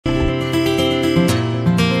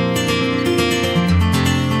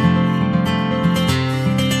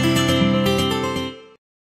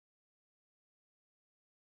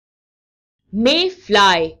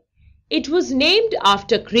Mayfly. It was named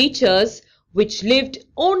after creatures which lived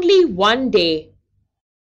only one day.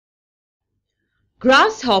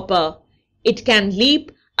 Grasshopper. It can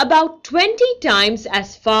leap about 20 times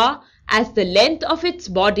as far as the length of its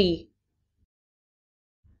body.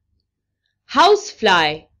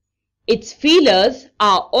 Housefly. Its feelers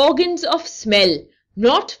are organs of smell,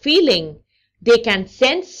 not feeling. They can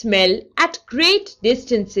sense smell at great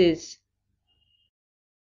distances.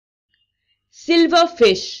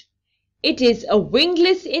 Silverfish. It is a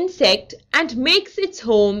wingless insect and makes its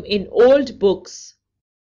home in old books.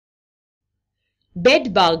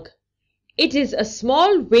 Bedbug. It is a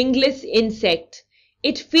small wingless insect.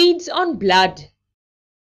 It feeds on blood.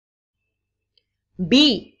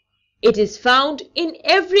 Bee. It is found in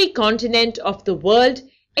every continent of the world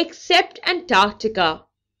except Antarctica.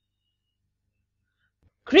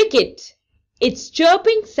 Cricket. Its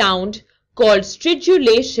chirping sound, called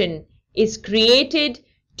stridulation, is created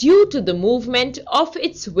due to the movement of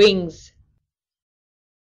its wings.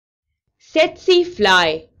 Tsetse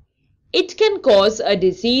fly. It can cause a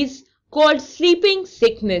disease called sleeping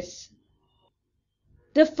sickness.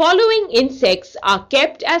 The following insects are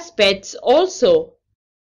kept as pets also.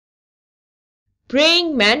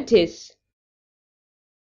 Praying mantis,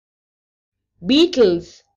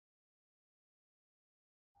 beetles,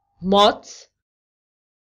 moths,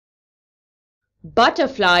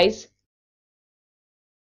 butterflies,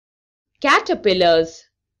 caterpillars.